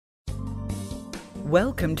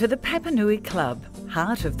Welcome to the Papanui Club,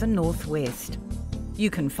 heart of the Northwest. You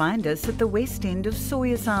can find us at the west end of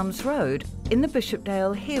Sawyers Arms Road in the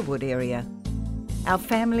Bishopdale-Harewood area. Our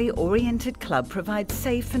family-oriented club provides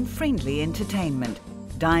safe and friendly entertainment,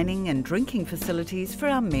 dining and drinking facilities for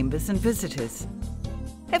our members and visitors.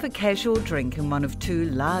 Have a casual drink in one of two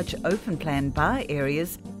large open-plan bar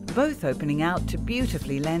areas, both opening out to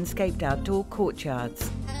beautifully landscaped outdoor courtyards.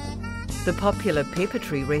 The popular Pepper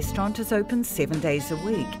Tree restaurant is open 7 days a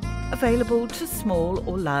week, available to small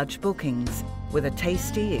or large bookings, with a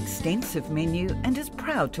tasty, extensive menu and is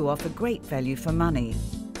proud to offer great value for money.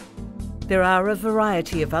 There are a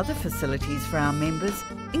variety of other facilities for our members,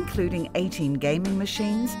 including 18 gaming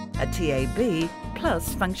machines, a TAB,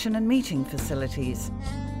 plus function and meeting facilities.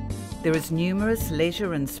 There is numerous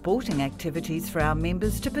leisure and sporting activities for our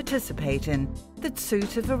members to participate in that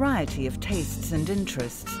suit a variety of tastes and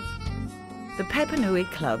interests. The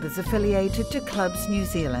Papanui Club is affiliated to Clubs New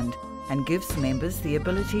Zealand and gives members the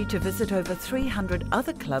ability to visit over 300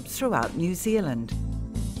 other clubs throughout New Zealand.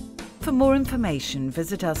 For more information,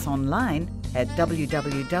 visit us online at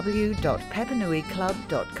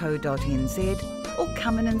www.papanuiclub.co.nz or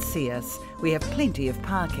come in and see us. We have plenty of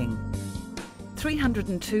parking.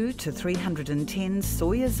 302 to 310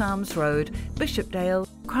 Sawyers Arms Road, Bishopdale,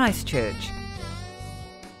 Christchurch.